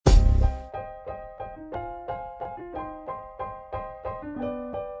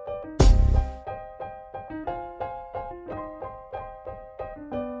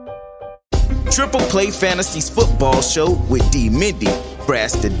Triple Play Fantasy's football show with D. Mindy,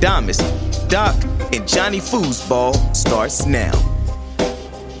 Brastadamus, Doc, and Johnny Foosball starts now.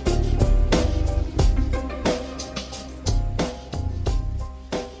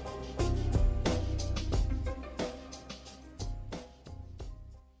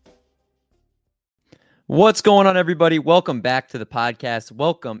 What's going on, everybody? Welcome back to the podcast.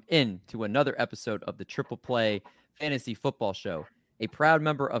 Welcome in to another episode of the Triple Play Fantasy Football Show, a proud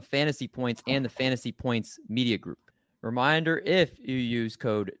member of Fantasy Points and the Fantasy Points Media Group. Reminder, if you use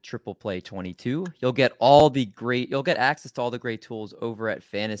code TriplePlay22, you'll get access to all the great tools over at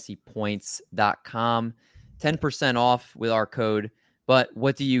fantasypoints.com. 10% off with our code. But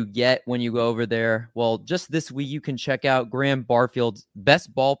what do you get when you go over there? Well, just this week, you can check out Graham Barfield's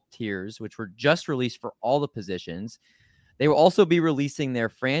Best Ball Tiers, which were just released for all the positions. They will also be releasing their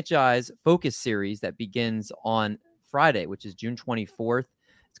Franchise Focus series that begins on Friday, which is June 24th.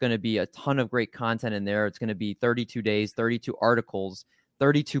 It's going to be a ton of great content in there. It's going to be 32 days, 32 articles,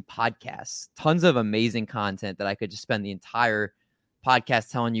 32 podcasts, tons of amazing content that I could just spend the entire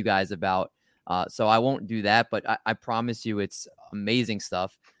podcast telling you guys about. So I won't do that, but I promise you it's amazing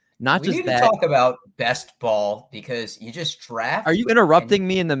stuff. We need to talk about Best Ball because you just draft. Are you interrupting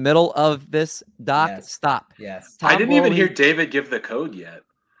me in the middle of this, Doc? Yes. Stop. Yes. I didn't even hear David give the code yet.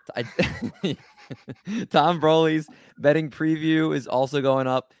 Tom Broly's betting preview is also going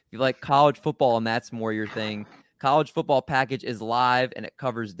up. If you like college football and that's more your thing, college football package is live and it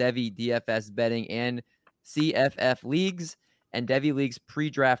covers Devy, DFS betting, and CFF leagues. And Devy League's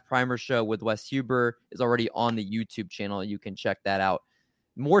pre-draft primer show with Wes Huber is already on the YouTube channel. You can check that out.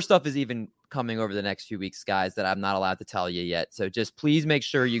 More stuff is even coming over the next few weeks, guys, that I'm not allowed to tell you yet. So just please make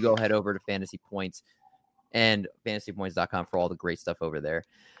sure you go head over to Fantasy Points and fantasypoints.com for all the great stuff over there.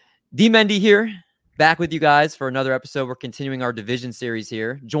 D. Mendy here, back with you guys for another episode. We're continuing our division series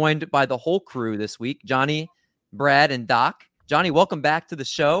here, joined by the whole crew this week, Johnny, Brad, and Doc. Johnny, welcome back to the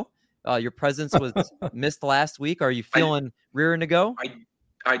show. Your presence was missed last week. Are you feeling rearing to go?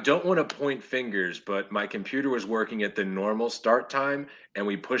 I don't want to point fingers, but my computer was working at the normal start time, and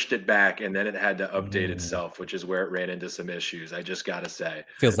we pushed it back, and then it had to update itself, which is where it ran into some issues. I just got to say.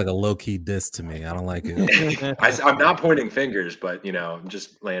 Feels like a low-key diss to me. I don't like it. I'm not pointing fingers, but, I'm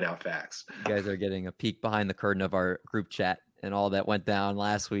just laying out facts. You guys are getting a peek behind the curtain of our group chat and all that went down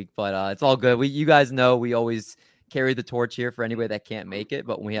last week, but it's all good. You guys know we always carry the torch here for anybody that can't make it,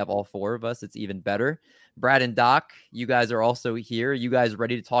 but when we have all four of us, it's even better. Brad and Doc, you guys are also here. You guys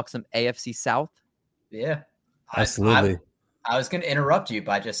ready to talk some AFC South? Yeah, absolutely. I was going to interrupt you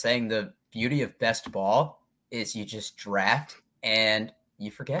by just saying the beauty of Best Ball is you just draft and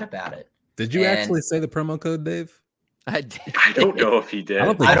you forget about it. Did you actually say the promo code, Dave? I did. I don't know if he did. I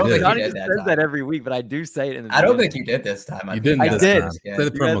don't think Johnny he did says that every week, but I do say it in the I don't think you did this time. You didn't. I did. Say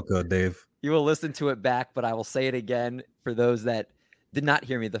the promo code, Dave. You will listen to it back, but I will say it again for those that did not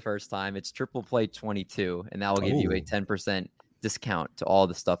hear me the first time. It's Triple Play 22, and that will give you a 10% discount to all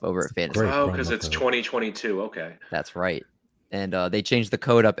the stuff over at Fantasy. Oh, because it's 2022. Okay. That's right. And they change the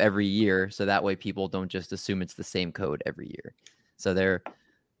code up every year, so that way people don't just assume it's the same code every year. So they're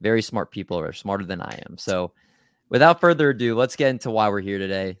very smart people, or smarter than I am. So without further ado, let's get into why we're here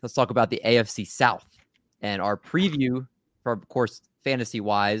today. Let's talk about the AFC South and our preview for, of course,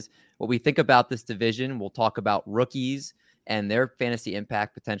 fantasy-wise. What we think about this division. We'll talk about rookies and their fantasy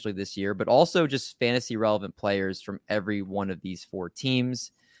impact potentially this year, but also just fantasy relevant players from every one of these four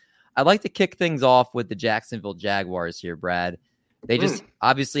teams. I'd like to kick things off with the Jacksonville Jaguars here, Brad. They just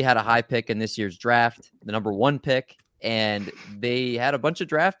obviously had a high pick in this year's draft, the number 1 pick, and they had a bunch of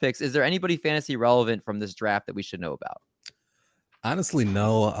draft picks. Is there anybody fantasy relevant from this draft that we should know about? Honestly,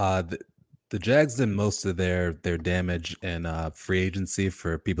 no. The Jags did most of their damage in free agency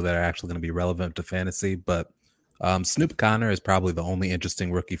for people that are actually going to be relevant to fantasy. But Snoop Conner is probably the only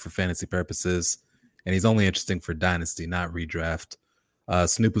interesting rookie for fantasy purposes, and he's only interesting for dynasty, not redraft.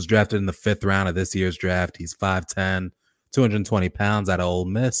 Snoop was drafted in the 5th round of this year's draft. He's 5'10", 220 pounds out of Ole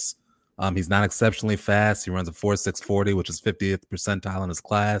Miss. He's not exceptionally fast. He runs a 4.6 40, which is 50th percentile in his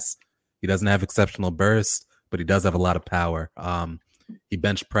class. He doesn't have exceptional burst, but he does have a lot of power. He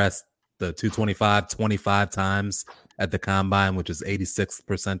bench pressed the 225 25 times at the combine, which is 86th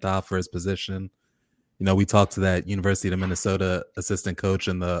percentile for his position. We talked to that University of Minnesota assistant coach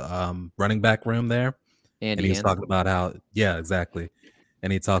in the running back room there. And he was talking about how, exactly.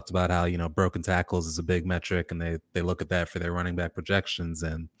 And he talked about how, broken tackles is a big metric, and they look at that for their running back projections.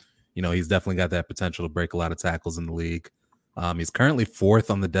 And, he's definitely got that potential to break a lot of tackles in the league. He's currently 4th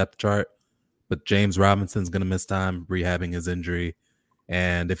on the depth chart, but James Robinson's going to miss time rehabbing his injury.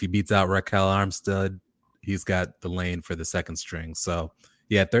 And if he beats out Raquel Armstead, he's got the lane for the second string. So,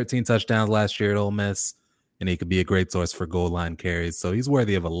 He had 13 touchdowns last year at Ole Miss, and he could be a great source for goal line carries. So he's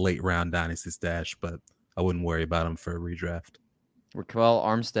worthy of a late round dynasty stash, but I wouldn't worry about him for a redraft. Raquel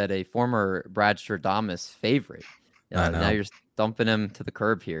Armstead, a former Brad Stradamus favorite. Now you're dumping him to the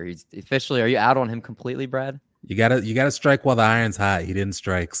curb here. He's officially. Are you out on him completely, Brad? You gotta strike while the iron's hot. He didn't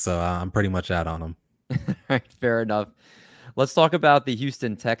strike, so I'm pretty much out on him. All right, fair enough. Let's talk about the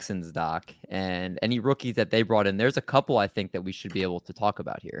Houston Texans, Doc, and any rookies that they brought in. There's a couple I think that we should be able to talk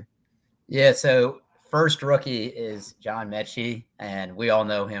about here. Yeah, so first rookie is John Mechie, and we all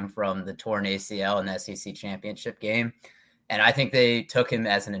know him from the torn ACL in the SEC championship game. And I think they took him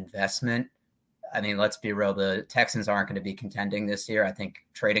as an investment. I mean, let's be real. The Texans aren't going to be contending this year. I think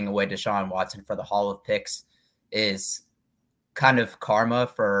trading away Deshaun Watson for the Hall of Picks is kind of karma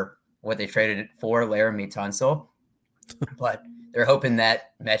for what they traded it for, Laramie Tunsil. But they're hoping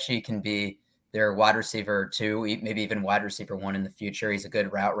that Mechie can be their wide receiver 2, maybe even wide receiver 1 in the future. He's a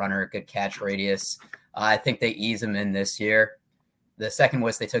good route runner, good catch radius. I think they ease him in this year. The second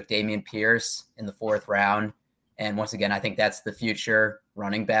was they took Dameon Pierce in the 4th round. And once again, I think that's the future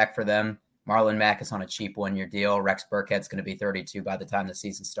running back for them. Marlon Mack is on a cheap 1-year deal. Rex Burkhead's going to be 32 by the time the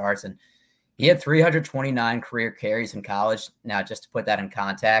season starts. And he had 329 career carries in college. Now, just to put that in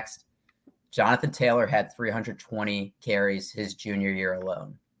context, Jonathan Taylor had 320 carries his junior year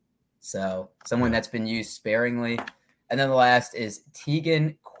alone. So someone that's been used sparingly. And then the last is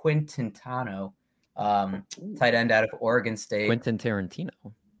Tegan Quintantano, tight end out of Oregon State. Quentin Tarantino.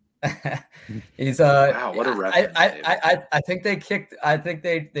 He's wow, what a reference. I think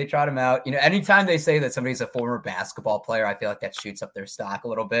they trot him out. You know, anytime they say that somebody's a former basketball player, I feel like that shoots up their stock a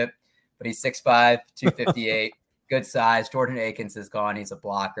little bit. But he's 6'5", 258, good size. Jordan Akins is gone. He's a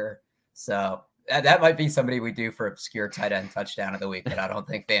blocker. So that might be somebody we do for obscure tight end touchdown of the week, but I don't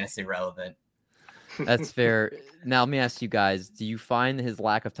think fantasy relevant. That's fair. Now, let me ask you guys, do you find his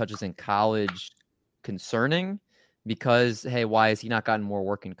lack of touches in college concerning? Because, hey, why has he not gotten more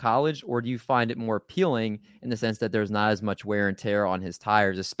work in college? Or do you find it more appealing in the sense that there's not as much wear and tear on his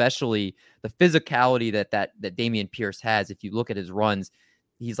tires, especially the physicality that Dameon Pierce has? If you look at his runs,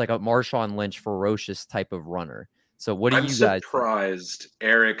 he's like a Marshawn Lynch ferocious type of runner. So what do you guys? I'm surprised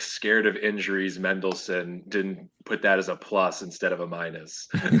Eric, scared of injuries, Mendelson didn't put that as a plus instead of a minus.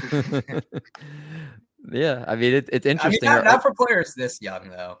 Yeah, I mean, it's interesting. I mean, not for players this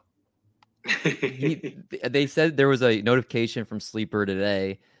young, though. They said there was a notification from Sleeper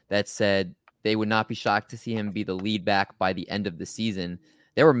today that said they would not be shocked to see him be the lead back by the end of the season.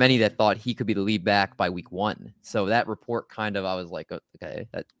 There were many that thought he could be the lead back by week 1. So that report I was like, okay,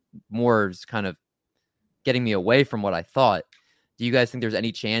 that more is kind of getting me away from what I thought. Do you guys think there's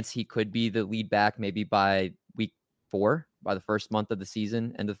any chance he could be the lead back maybe by week 4, by the first month of the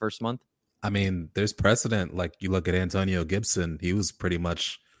season, end of the first month? I mean, there's precedent. Like you look at Antonio Gibson, he was pretty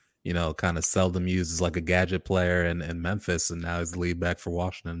much, kind of seldom used as like a gadget player in Memphis, and now he's the lead back for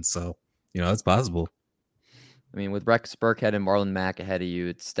Washington. So, it's possible. I mean, with Rex Burkhead and Marlon Mack ahead of you,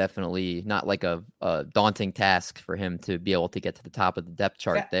 it's definitely not like a daunting task for him to be able to get to the top of the depth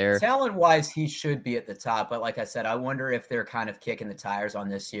chart there. Talent-wise, he should be at the top. But like I said, I wonder if they're kind of kicking the tires on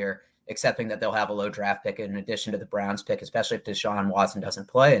this year, accepting that they'll have a low draft pick in addition to the Browns pick, especially if Deshaun Watson doesn't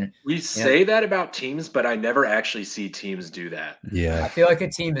play. And we say that about teams, but I never actually see teams do that. Yeah. I feel like a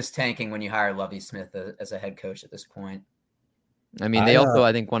team is tanking when you hire Lovie Smith as a head coach at this point. I mean, they also,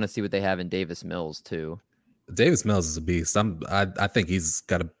 I think, want to see what they have in Davis Mills, too. Davis Mills is a beast. I think he's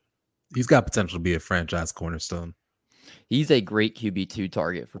got potential to be a franchise cornerstone. He's a great QB2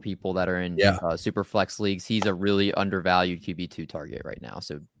 target for people that are in super flex leagues. He's a really undervalued QB2 target right now.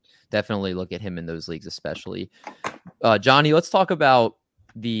 So definitely look at him in those leagues, especially. Johnny, let's talk about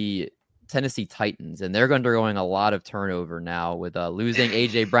the Tennessee Titans. And they're undergoing a lot of turnover now with losing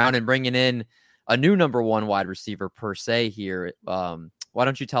A.J. Brown and bringing in a new number 1 wide receiver per se here. Why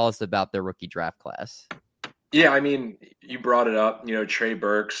don't you tell us about their rookie draft class? Yeah, I mean, you brought it up, Trey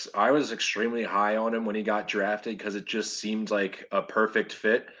Burks. I was extremely high on him when he got drafted because it just seemed like a perfect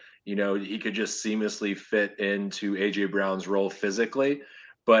fit. He could just seamlessly fit into A.J. Brown's role physically.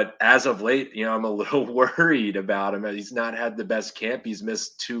 But as of late, I'm a little worried about him. He's not had the best camp. He's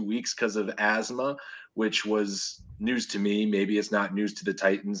missed 2 weeks because of asthma, which was news to me. Maybe it's not news to the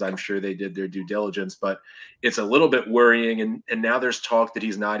Titans. I'm sure they did their due diligence, but it's a little bit worrying. And now there's talk that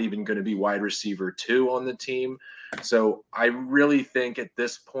he's not even going to be wide receiver 2 on the team. So I really think at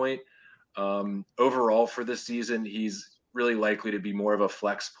this point, overall for this season, he's really likely to be more of a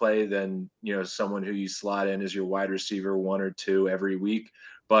flex play than, someone who you slot in as your wide receiver 1 or 2 every week.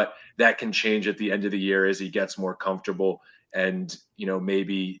 But that can change at the end of the year as he gets more comfortable and,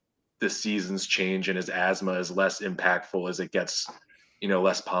 maybe the seasons change and his asthma is less impactful as it gets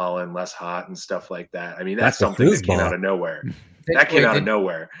less pollen, less hot and stuff like that. I mean, that's the something that came foosball. out of nowhere. That came out of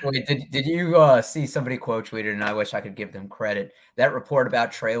nowhere. Wait, did you see somebody quote tweeted, and I wish I could give them credit, that report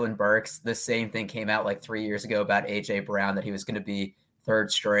about Treylon Burks? The same thing came out like 3 years ago about AJ Brown, that he was going to be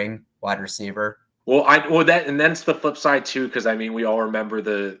third string wide receiver. Well, and that's the flip side too, because I mean, we all remember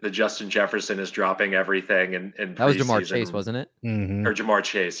the Justin Jefferson is dropping everything, and that was Jamar Chase, wasn't it? Mm-hmm. Or Jamar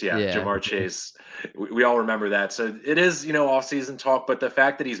Chase, yeah. Jamar Chase. We all remember that. So it is, off-season talk, but the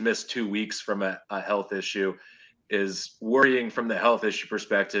fact that he's missed 2 weeks from a health issue is worrying from the health issue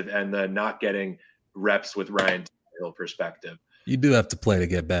perspective, and the not getting reps with Ryan Tannehill perspective. You do have to play to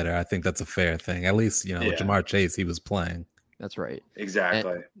get better. I think that's a fair thing. At least, with Jamar Chase, he was playing. That's right.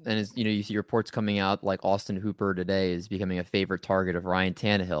 Exactly. And as you see reports coming out like Austin Hooper today is becoming a favorite target of Ryan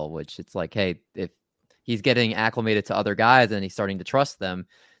Tannehill, which it's like, hey, if he's getting acclimated to other guys and he's starting to trust them,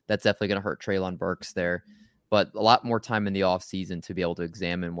 that's definitely going to hurt Treylon Burks there. But a lot more time in the offseason to be able to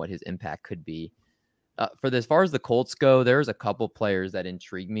examine what his impact could be. As far as the Colts go, there's a couple players that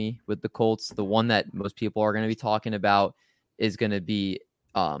intrigue me with the Colts. The one that most people are going to be talking about is going to be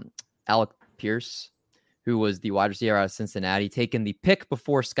Alec Pierce, who was the wide receiver out of Cincinnati, taking the pick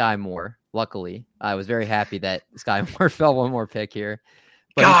before Sky Moore. Luckily, I was very happy that Sky Moore fell one more pick here.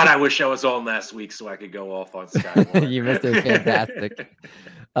 But I wish I was on last week so I could go off on Sky Moore. You missed it. Fantastic.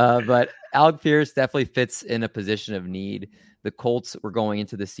 But Alec Pierce definitely fits in a position of need. The Colts were going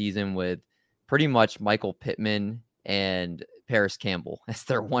into the season with pretty much Michael Pittman and Paris Campbell as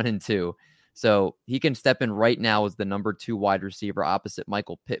their 1 and 2. So he can step in right now as the number 2 wide receiver opposite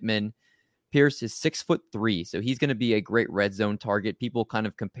Michael Pittman. Pierce is 6'3", so he's going to be a great red zone target. People kind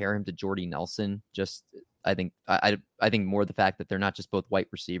of compare him to Jordy Nelson. Just, I think more the fact that they're not just both white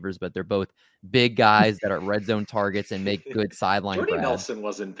receivers, but they're both big guys that are red zone targets and make good sideline grabs. Jordy Nelson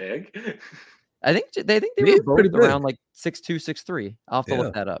wasn't big. I think they were both around like 6'2", 6'3". I'll have to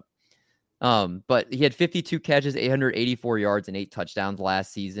look that up. But he had 52 catches, 884 yards, and 8 touchdowns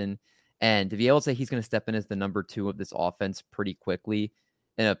last season. And to be able to say he's going to step in as the number 2 of this offense pretty quickly,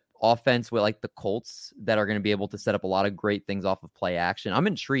 in an offense with like the Colts that are going to be able to set up a lot of great things off of play action, I'm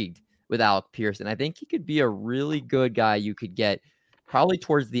intrigued with Alec Pierce. And I think he could be a really good guy you could get probably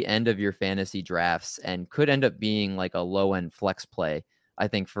towards the end of your fantasy drafts, and could end up being like a low-end flex play, I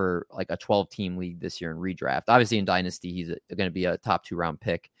think, for like a 12-team league this year in redraft. Obviously in Dynasty, he's going to be a top 2-round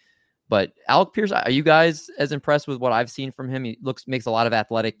pick. But Alec Pierce, are you guys as impressed with what I've seen from him? He makes a lot of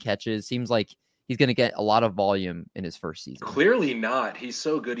athletic catches. Seems like he's going to get a lot of volume in his first season. Clearly not. He's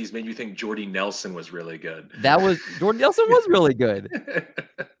so good. He's made you think Jordy Nelson was really good. Jordy Nelson was really good.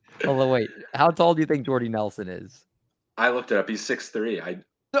 Although, wait, how tall do you think Jordy Nelson is? I looked it up. He's 6'3".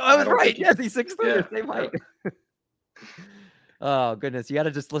 I was right. Yes, he's 6'3". Yeah. Same height. Oh, goodness. You got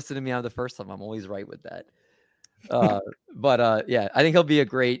to just listen to me on the first time. I'm always right with that. Yeah, I think he'll be a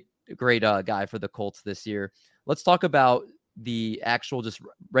great guy for the Colts this year. Let's talk about the actual just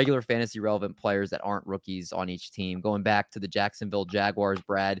regular fantasy relevant players that aren't rookies on each team. Going back to the Jacksonville Jaguars,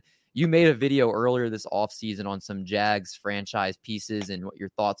 Brad, you made a video earlier this offseason on some Jags franchise pieces and what your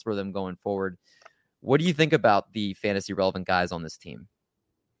thoughts were them going forward. What do you think about the fantasy relevant guys on this team?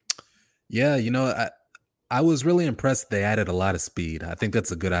 Yeah, I was really impressed they added a lot of speed. I think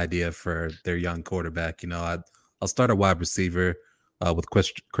that's a good idea for their young quarterback. I'll start a wide receiver with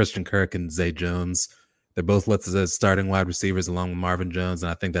Christian Kirk and Zay Jones. They're both listed as starting wide receivers along with Marvin Jones,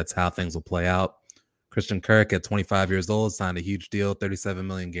 and I think that's how things will play out. Christian Kirk, at 25 years old, signed a huge deal, $37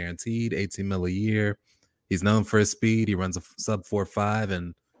 million guaranteed, $18 million a year. He's known for his speed. He runs a sub 4.5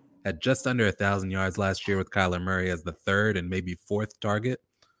 and had just under 1,000 yards last year with Kyler Murray as the 3rd and maybe 4th target.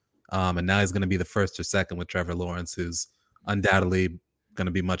 And now he's going to be the 1st or 2nd with Trevor Lawrence, who's undoubtedly going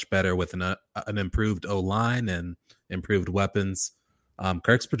to be much better with an improved O-line and improved weapons.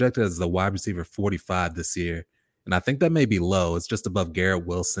 Kirk's projected as the wide receiver 45 this year, and I think that may be low. It's just above Garrett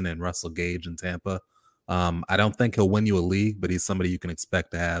Wilson and Russell Gage in Tampa. I don't think he'll win you a league, but he's somebody you can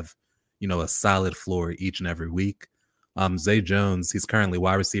expect to have, a solid floor each and every week. Zay Jones, he's currently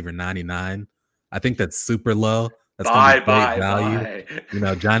wide receiver 99. I think that's super low. That's great value.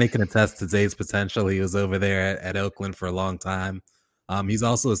 Johnny can attest to Zay's potential. He was over there at Oakland for a long time. He's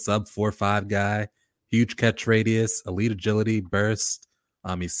also a sub 4.5 guy, huge catch radius, elite agility, burst.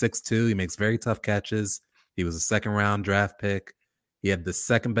 He's 6'2". He makes very tough catches. He was a 2nd round draft pick. He had the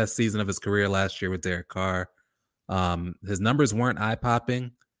 2nd best season of his career last year with Derek Carr. His numbers weren't eye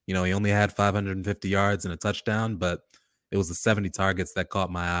popping. He only had 550 yards and a touchdown, but it was the 70 targets that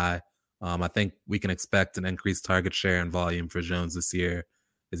caught my eye. I think we can expect an increased target share and volume for Jones this year,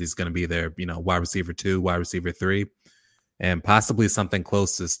 as he's going to be their, wide receiver 2, wide receiver 3, and possibly something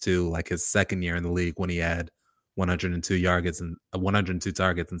closest to like his 2nd year in the league when he had 102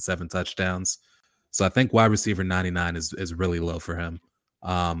 targets and 7 touchdowns. So I think wide receiver 99 is really low for him.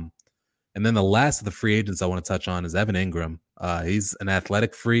 And then the last of the free agents I want to touch on is Evan Ingram. He's an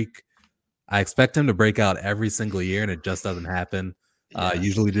athletic freak. I expect him to break out every single year, and it just doesn't happen.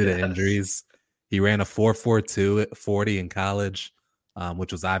 Usually due to injuries. He ran a 4.42 40 in college,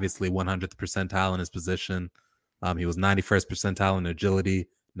 which was obviously 100th percentile in his position. He was 91st percentile in agility,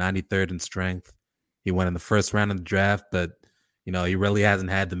 93rd in strength. He went in the first round of the draft, but he really hasn't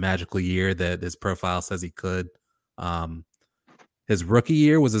had the magical year that his profile says he could. His rookie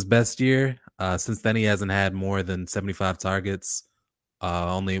year was his best year. Since then, he hasn't had more than 75 targets.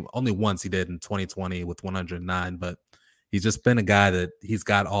 Only once he did in 2020 with 109, but he's just been a guy that he's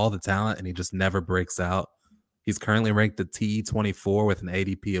got all the talent and he just never breaks out. He's currently ranked at TE24 with an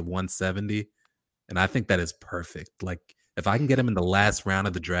ADP of 170, and I think that is perfect. Like, if I can get him in the last round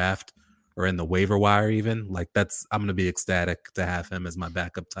of the draft or in the waiver wire even, I'm going to be ecstatic to have him as my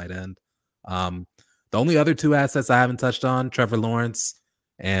backup tight end. The only other 2 assets I haven't touched on, Trevor Lawrence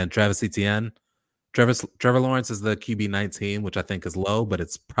and Travis Etienne. Trevor Lawrence is the QB 19, which I think is low, but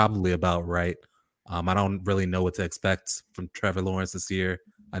it's probably about right. I don't really know what to expect from Trevor Lawrence this year.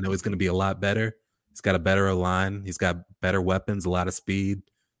 I know he's going to be a lot better. He's got a better O-line. He's got better weapons, a lot of speed.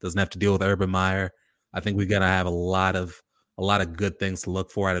 Doesn't have to deal with Urban Meyer. I think we're going to have a lot of good things to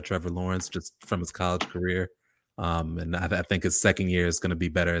look for out of Trevor Lawrence just from his college career. And I think his second year is going to be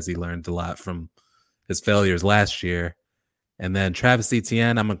better as he learned a lot from his failures last year. And then Travis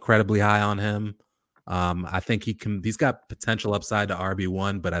Etienne, I'm incredibly high on him. I think he's got potential upside to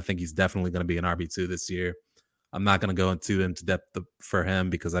RB1, but I think he's definitely going to be an RB2 this year. I'm not going to go into depth for him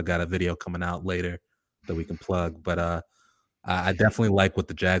because I've got a video coming out later that we can plug. But I definitely like what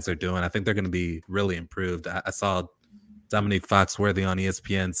the Jags are doing. I think they're going to be really improved. I saw Dominique Foxworthy on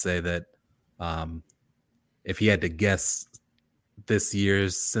ESPN say that if he had to guess this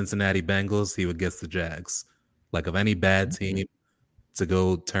year's Cincinnati Bengals, he would guess the Jags. Like, of any bad team to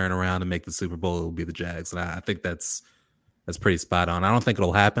go turn around and make the Super Bowl, it will be the Jags. And I think that's pretty spot on. I don't think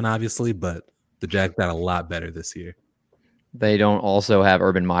it'll happen, obviously, but the Jags got a lot better this year. They don't also have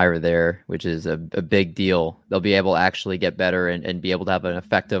Urban Meyer there, which is a big deal. They'll be able to actually get better and be able to have an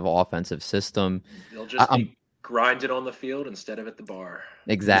effective offensive system. They'll just be grinding on the field instead of at the bar.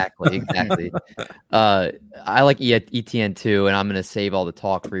 Exactly. I like ETN too, and I'm going to save all the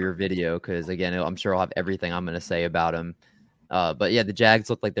talk for your video because, again, I'm sure I'll have everything I'm going to say about him. But yeah, the Jags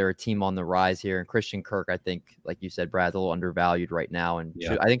look like they're a team on the rise here. And Christian Kirk, I think, like you said, Brad's a little undervalued right now. And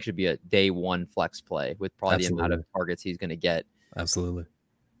I think should be a day 1 flex play with probably the amount of targets he's going to get. Absolutely.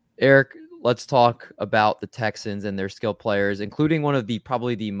 Eric, let's talk about the Texans and their skill players, including one of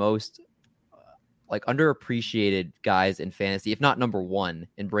probably the most underappreciated guys in fantasy, if not number 1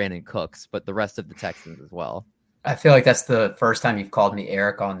 in Brandon Cooks, but the rest of the Texans as well. I feel like that's the first time you've called me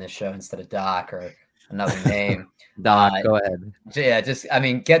Eric on this show instead of Doc or another name. Doc, go ahead. Yeah,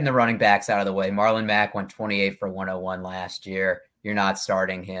 getting the running backs out of the way. Marlon Mack went 28 for 101 last year. You're not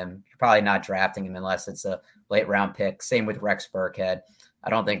starting him. You're probably not drafting him unless it's a late round pick. Same with Rex Burkhead. I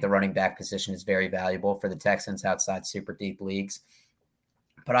don't think the running back position is very valuable for the Texans outside super deep leagues.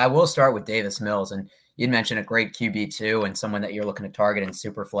 But I will start with Davis Mills. And you'd mentioned a great QB2 and someone that you're looking to target in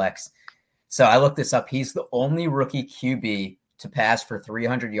Superflex. So I looked this up. He's the only rookie QB to pass for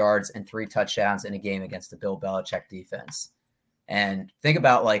 300 yards and 3 touchdowns in a game against the Bill Belichick defense. And think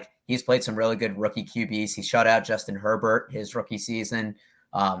about, he's played some really good rookie QBs. He shut out Justin Herbert his rookie season.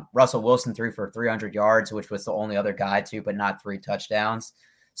 Russell Wilson threw for 300 yards, which was the only other guy to, but not 3 touchdowns.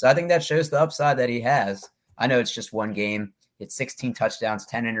 So I think that shows the upside that he has. I know it's just one game. It's 16 touchdowns,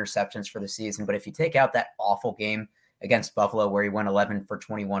 10 interceptions for the season. But if you take out that awful game against Buffalo where he went 11 for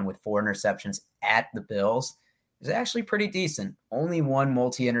 21 with 4 interceptions at the Bills, is actually pretty decent. Only 1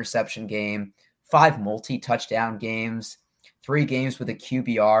 multi-interception game, 5 multi-touchdown games, 3 games with a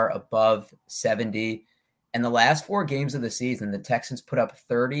QBR above 70. And the last 4 games of the season, the Texans put up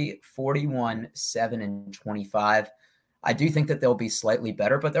 30, 41, 7, and 25. I do think that they'll be slightly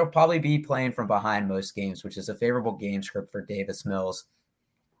better, but they'll probably be playing from behind most games, which is a favorable game script for Davis Mills.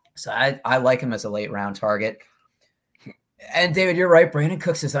 So I like him as a late round target. And David, you're right. Brandon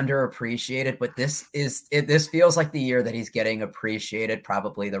Cooks is underappreciated, but this feels like the year that he's getting appreciated,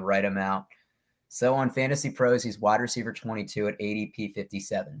 probably the right amount. So on Fantasy Pros, he's wide receiver 22 at ADP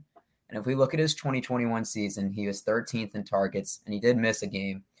 57. And if we look at his 2021 season, he was 13th in targets, and he did miss a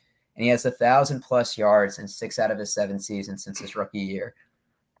game. And he has 1,000+ yards in 6 out of his 7 seasons since his rookie year.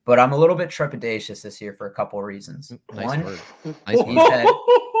 But I'm a little bit trepidatious this year for a couple of reasons. Nice One,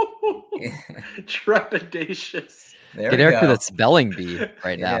 trepidatious. There Get we Eric go. to the spelling bee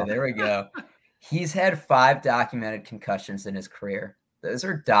right now. Yeah, there we go. He's had 5 documented concussions in his career. Those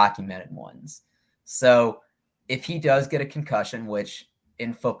are documented ones. So if he does get a concussion, which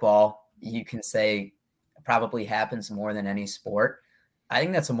in football you can say probably happens more than any sport, I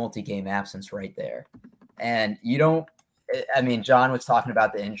think that's a multi-game absence right there. And John was talking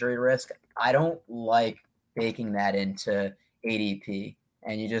about the injury risk. I don't like baking that into ADP.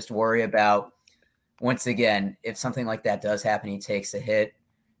 And you just worry about, once again, if something like that does happen, he takes a hit,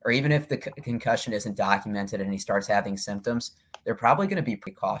 or even if the concussion isn't documented and he starts having symptoms, they're probably going to be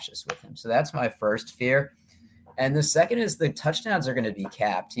pretty cautious with him. So that's my first fear. And the second is the touchdowns are going to be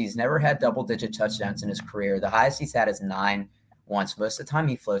capped. He's never had double-digit touchdowns in his career. The highest he's had is 9 once. Most of the time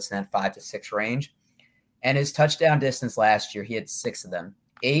he floats in that 5 to 6 range. And his touchdown distance last year, he had 6 of them: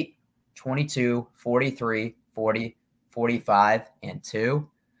 8, 22, 43, 40, 45, and 2.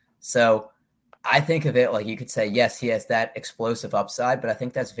 So I think of it like you could say, yes, he has that explosive upside, but I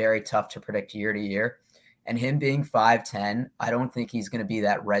think that's very tough to predict year to year. And him being 5'10", I don't think he's going to be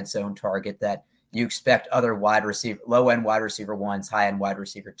that red zone target that you expect other low-end wide receiver 1s, high-end wide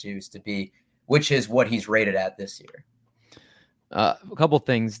receiver 2s to be, which is what he's rated at this year. A couple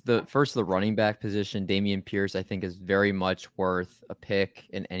things. The running back position, Dameon Pierce, I think is very much worth a pick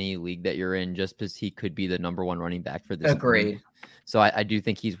in any league that you're in, just because he could be the number 1 running back for this. Agreed. League. So I do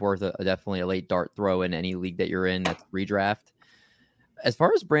think he's worth definitely a late dart throw in any league that you're in that's redraft. As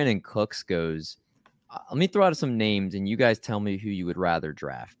far as Brandon Cooks goes, let me throw out some names and you guys tell me who you would rather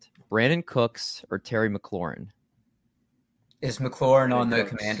draft: Brandon Cooks or Terry McLaurin. Is McLaurin on the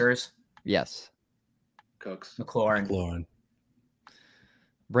Commanders? Yes. Cooks. McLaurin.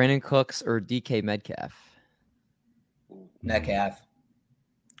 Brandon Cooks or DK Metcalf? Metcalf.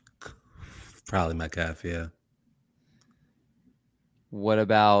 Probably Metcalf, yeah. What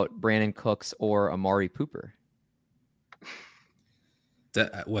about Brandon Cooks or Amari Cooper?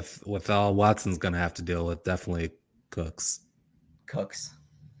 With all Watson's going to have to deal with, definitely Cooks.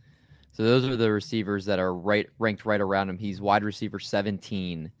 So those are the receivers that are ranked right around him. He's wide receiver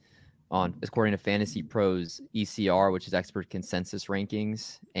 17 according to Fantasy Pros ECR, which is expert consensus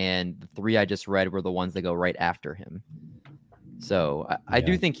rankings. And the 3 I just read were the ones that go right after him. So I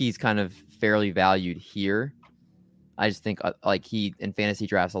do think he's kind of fairly valued here. I just think he in fantasy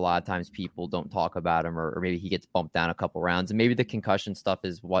drafts, a lot of times people don't talk about him, or maybe he gets bumped down a couple rounds, and maybe the concussion stuff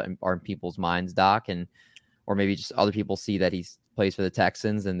is what are in people's minds, Doc, or maybe just other people see that he plays for the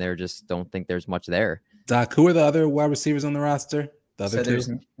Texans and they're just don't think there's much there. Doc, who are the other wide receivers on the roster? The other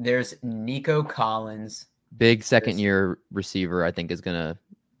two? There's Nico Collins, big second-year receiver. I think is gonna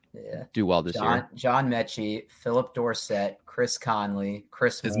do well this year. John Mechie, Philip Dorsett, Chris Conley,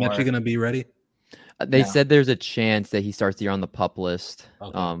 Chris Is Moore. Mechie gonna be ready? They said there's a chance that he starts the year on the PUP list,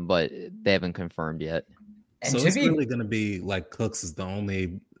 but they haven't confirmed yet. So it's really going to be like Cooks is the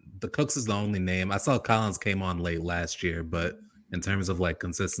only name. I saw Collins came on late last year, but in terms of like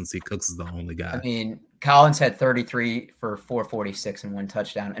consistency, Cooks is the only guy. I mean, Collins had 33 for 446 and 1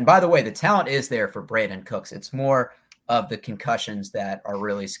 touchdown. And by the way, the talent is there for Brandon Cooks. It's more of the concussions that are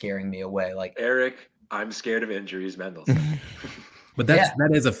really scaring me away. Like Eric, I'm scared of injuries, Mendelson. But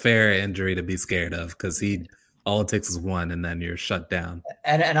that is a fair injury to be scared of, because all it takes is 1 and then you're shut down.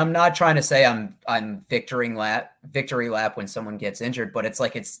 And I'm not trying to say I'm victory lap when someone gets injured, but it's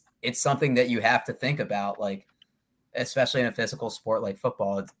like it's something that you have to think about, like especially in a physical sport like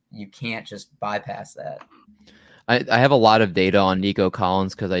football. You can't just bypass that. I have a lot of data on Nico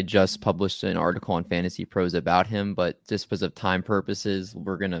Collins because I just published an article on Fantasy Pros about him, but just because of time purposes,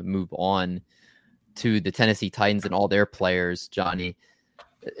 we're gonna move on to the Tennessee Titans and all their players, Johnny.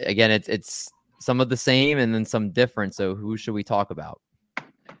 Again, it's some of the same and then some different. So who should we talk about?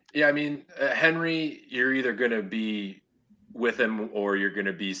 Yeah, I mean, Henry, you're either going to be with him or you're going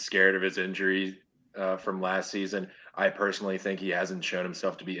to be scared of his injury from last season. I personally think he hasn't shown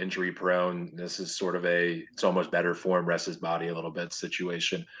himself to be injury prone. This is sort of it's almost better form, rest his body a little bit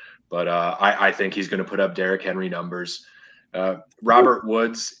situation. But I think he's going to put up Derrick Henry numbers. Robert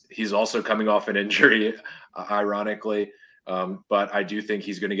Woods, he's also coming off an injury, ironically. But I do think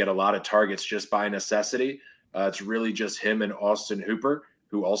he's going to get a lot of targets just by necessity. It's really just him and Austin Hooper,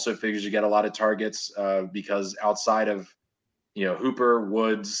 who also figures to get a lot of targets because outside of, Hooper,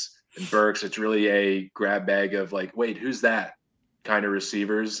 Woods, and Burks, it's really a grab bag of like, wait, who's that kind of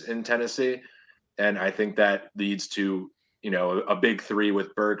receivers in Tennessee? And I think that leads to, a big 3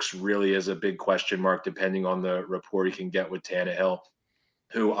 with Burks really is a big question mark, depending on the rapport he can get with Tannehill,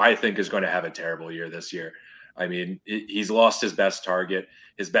 who I think is going to have a terrible year this year. I mean, he's lost his best target.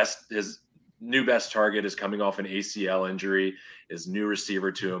 His new best target is coming off an ACL injury, is new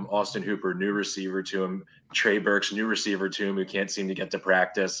receiver to him. Austin Hooper, new receiver to him. Trey Burks, new receiver to him, who can't seem to get to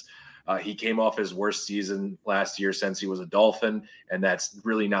practice. He came off his worst season last year since he was a Dolphin, and that's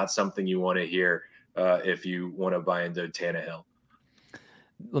really not something you want to hear if you want to buy into Tannehill.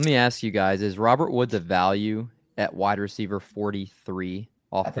 Let me ask you guys, is Robert Woods a value at wide receiver 43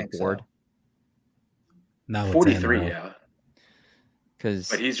 off the board? So. Not 43, yeah.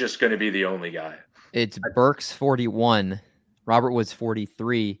 But he's just going to be the only guy. It's Burks 41, Robert Woods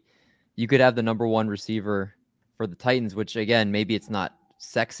 43. You could have the number one receiver for the Titans, which again, maybe it's not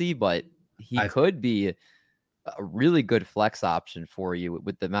sexy, but he could be a really good flex option for you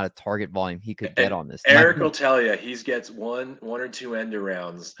with the amount of target volume he could get on this. Eric will tell you he gets one or two end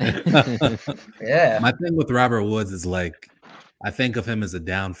arounds. Yeah. My thing with Robert Woods is like, I think of him as a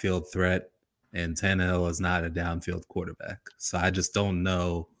downfield threat, and Tannehill is not a downfield quarterback. So I just don't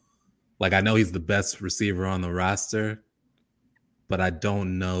know. Like, I know he's the best receiver on the roster, but I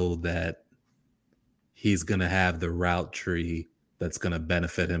don't know that he's going to have the route tree that's going to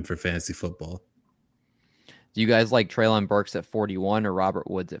benefit him for fantasy football. Do you guys like Treylon Burks at 41 or Robert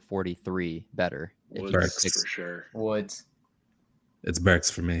Woods at 43 better? Woods for sure. Woods. It's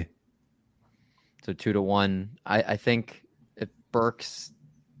Burks for me. So 2-1. I think if Burks,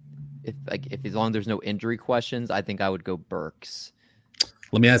 if as long as there's no injury questions, I think I would go Burks.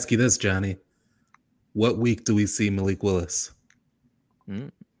 Let me ask you this, Johnny. What week do we see Malik Willis?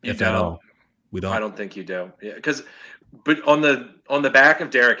 You don't. We don't. I don't think you do. Yeah, but on the back of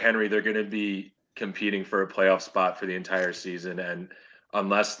Derrick Henry, they're going to be competing for a playoff spot for the entire season, and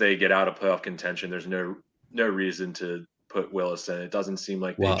unless they get out of playoff contention, there's no reason to put Willis in. It doesn't seem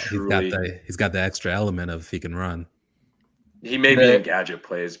like they truly. He's got the extra element of he can run. He may be in gadget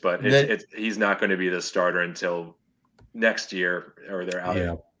plays, but he's not going to be the starter until next year, or they're out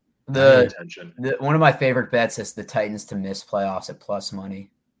of contention. One of my favorite bets is the Titans to miss playoffs at plus money.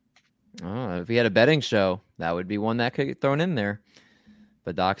 Oh, if we had a betting show, that would be one that could get thrown in there.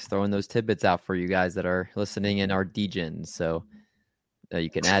 But Doc's throwing those tidbits out for you guys that are listening and are degens. So you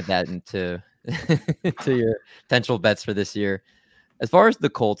can add that into to your potential bets for this year. As far as the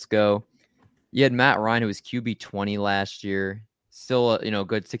Colts go, you had Matt Ryan, who was QB 20 last year. Still,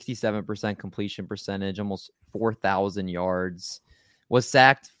 good 67% completion percentage, almost 4,000 yards. Was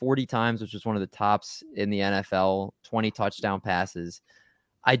sacked 40 times, which was one of the tops in the NFL, 20 touchdown passes.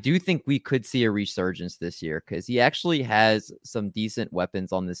 I do think we could see a resurgence this year because he actually has some decent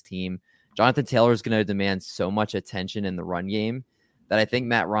weapons on this team. Jonathan Taylor is going to demand so much attention in the run game that I think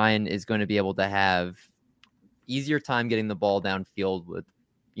Matt Ryan is going to be able to have easier time getting the ball downfield with,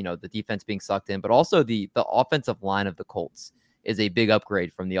 the defense being sucked in, but also the offensive line of the Colts is a big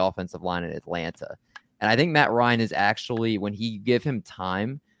upgrade from the offensive line in Atlanta. And I think Matt Ryan is actually, when he give him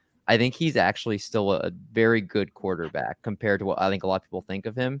time, I think he's actually still a very good quarterback compared to what I think a lot of people think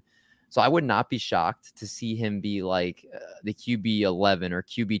of him. So I would not be shocked to see him be like the QB 11 or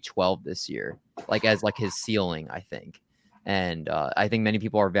QB 12 this year, as his ceiling, I think. And I think many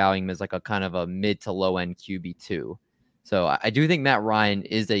people are valuing him as like a kind of a mid to low end QB 2. So I do think Matt Ryan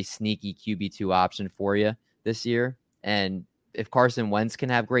is a sneaky QB 2 option for you this year. And if Carson Wentz can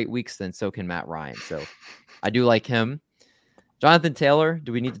have great weeks, then so can Matt Ryan. So I do like him. Jonathan Taylor,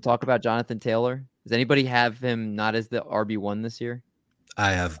 do we need to talk about Jonathan Taylor? Does anybody have him not as the RB1 this year?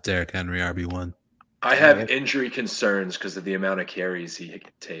 I have Derrick Henry RB1. I have injury concerns because of the amount of carries he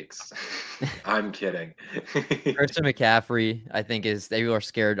takes. I'm kidding. Christian McCaffrey, I think, they are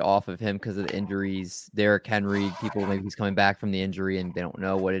scared off of him because of the injuries. Derrick Henry, people maybe he's coming back from the injury and they don't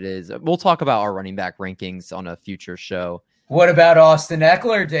know what it is. We'll talk about our running back rankings on a future show. What about Austin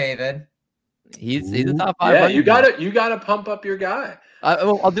Eckler, David? He's a top 5. Yeah, you gotta pump up your guy.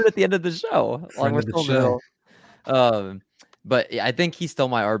 I'll do it at the end of the show. But I think he's still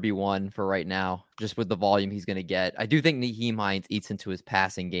my RB1 for right now, just with the volume he's going to get. I do think Nyheim Hines eats into his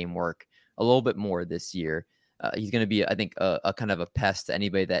passing game work a little bit more this year. He's going to be, I think, a kind of a pest to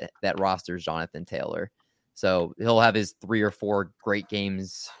anybody that rosters Jonathan Taylor. So he'll have his 3 or 4 great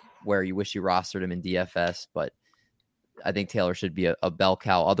games where you wish you rostered him in DFS, but I think Taylor should be a bell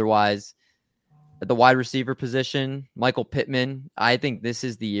cow. Otherwise, at the wide receiver position, Michael Pittman, I think this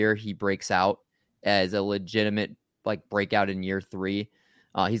is the year he breaks out as a legitimate breakout in year 3.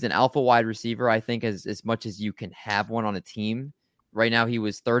 He's an alpha wide receiver, I think, as much as you can have one on a team. Right now, he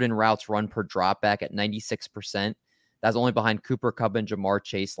was 3rd in routes run per dropback at 96%. That's only behind Cooper Kupp and Jamar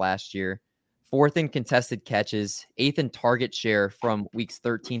Chase last year. 4th in contested catches, 8th in target share from weeks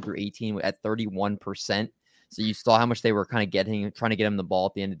 13 through 18 at 31%. So you saw how much they were kind of trying to get him the ball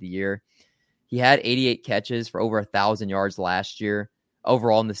at the end of the year. He had 88 catches for over 1,000 yards last year.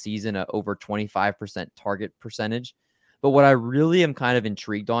 Overall in the season, over 25% target percentage. But what I really am kind of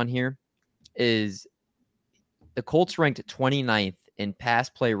intrigued on here is the Colts ranked 29th in pass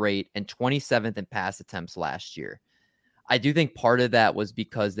play rate and 27th in pass attempts last year. I do think part of that was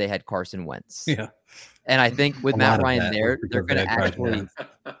because they had Carson Wentz. Yeah. And I think with Matt Ryan there, they're going to actually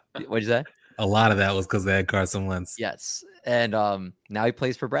 – what'd you say? A lot of that was because they had Carson Wentz. Yes. And now he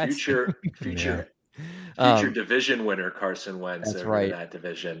plays for Brad. Future division winner Carson Wentz. That's right. That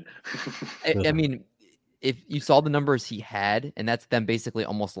division. I mean, if you saw the numbers he had, and that's them basically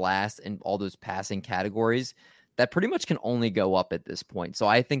almost last in all those passing categories, that pretty much can only go up at this point. So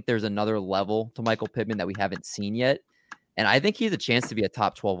I think there's another level to Michael Pittman that we haven't seen yet. And I think he has a chance to be a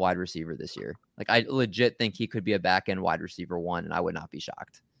top 12 wide receiver this year. Like, I legit think he could be a back end wide receiver 1, and I would not be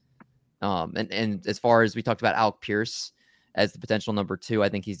shocked. And as far as we talked about Alec Pierce as the potential number 2, I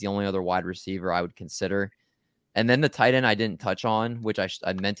think he's the only other wide receiver I would consider. And then the tight end I didn't touch on, which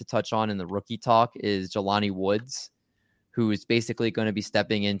I meant to touch on in the rookie talk, is Jelani Woods, who is basically going to be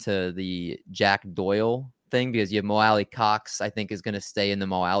stepping into the Jack Doyle thing, because you have Mo Alley Cox, I think, is going to stay in the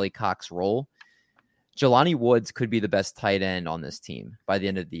Mo Alley Cox role. Jelani Woods could be the best tight end on this team by the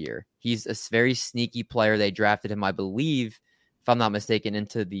end of the year. He's a very sneaky player. They drafted him, I believe, if I'm not mistaken,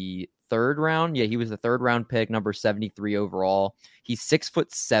 into the 3rd round. Yeah, he was the 3rd round pick, number 73 overall. He's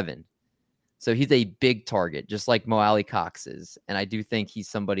 6'7". So he's a big target, just like Mo Alley Cox is. And I do think he's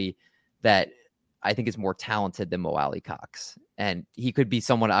somebody that I think is more talented than Mo Alley Cox. And he could be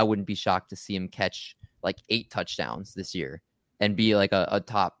someone I wouldn't be shocked to see him catch like 8 touchdowns this year and be like a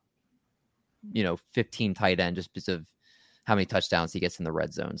top 15 tight end just because of how many touchdowns he gets in the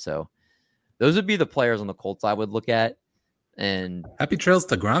red zone. So those would be the players on the Colts I would look at. And happy trails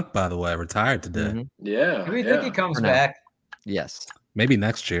to Gronk, by the way, retired today. Mm-hmm. Yeah. Do we think he comes back? Yes. Maybe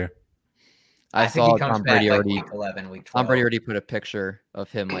next year. I saw Tom Brady already. Week 11, week 12. Tom Brady already put a picture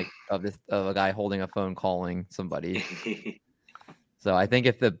of him, like of a guy holding a phone calling somebody. So I think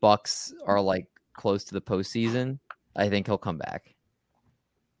if the Bucs are like close to the postseason, I think he'll come back.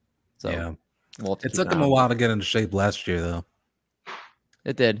 So yeah, it took him a while to get into shape last year, though.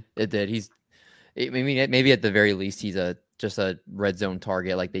 It did. Maybe at the very least, he's just a red zone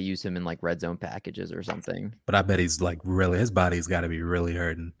target. Like they use him in like red zone packages or something. But I bet he's like his body's got to be really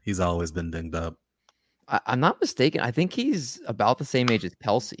hurting. He's always been dinged up. I'm not mistaken. I think he's about the same age as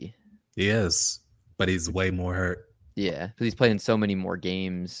Kelsey. He is, but he's way more hurt. Yeah, because he's played in so many more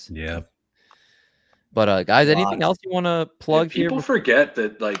games. Yeah. But guys, anything else you want to plug here? People forget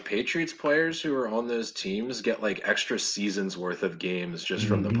that like Patriots players who are on those teams get like extra seasons worth of games just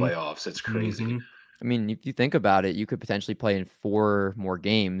from the playoffs. It's crazy. Mm-hmm. I mean, if you think about it, you could potentially play in 4 more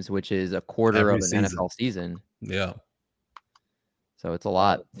games, which is a quarter of an NFL season. Yeah. So it's a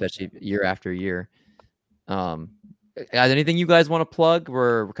lot, especially year after year. Guys, anything you guys want to plug?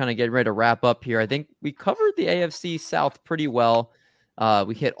 We're kind of getting ready to wrap up here. I think we covered the AFC South pretty well.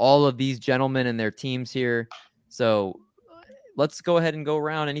 We hit all of these gentlemen and their teams here. So let's go ahead and go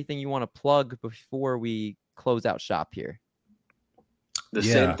around. Anything you want to plug before we close out shop here? The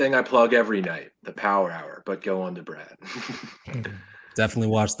same thing I plug every night, the Power Hour, but go on to Brad. Definitely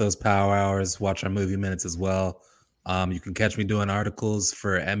watch those Power Hours. Watch our movie minutes as well. You can catch me doing articles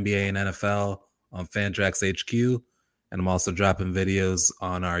for NBA and NFL on Fantrax HQ. And I'm also dropping videos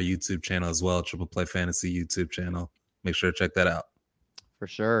on our YouTube channel as well, Triple Play Fantasy YouTube channel. Make sure to check that out. For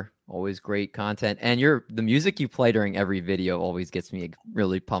sure. Always great content. And the music you play during every video always gets me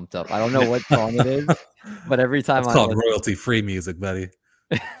really pumped up. I don't know what song it is, but every time it's called royalty-free music, buddy.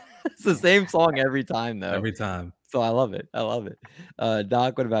 It's the same song every time, though. Every time. So I love it.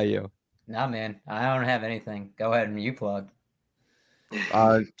 Doc, what about you? No, man. I don't have anything. Go ahead and you plug.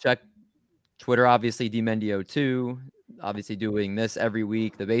 Check Twitter, obviously, DMendio2. Obviously doing this every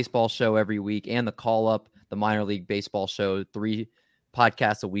week, the baseball show every week, and the call-up, the minor league baseball show, 3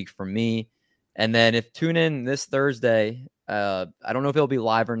 podcasts a week from me. And then tune in this Thursday. I don't know if it'll be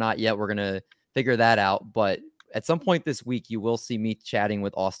live or not yet. We're going to figure that out. But at some point this week, you will see me chatting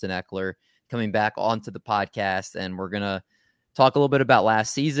with Austin Eckler coming back onto the podcast. And we're going to talk a little bit about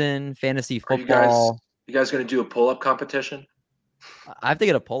last season, fantasy football. You guys going to do a pull-up competition? I have to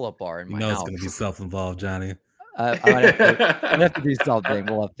get a pull-up bar in my house. It's going to be self-involved, Johnny. I'm gonna have to do something.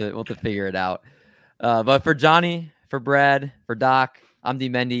 We'll have to figure it out. But for Johnny, for Brad, for Doc, I'm D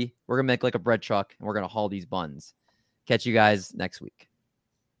Mendy. We're gonna make like a bread truck and we're gonna haul these buns. Catch you guys next week.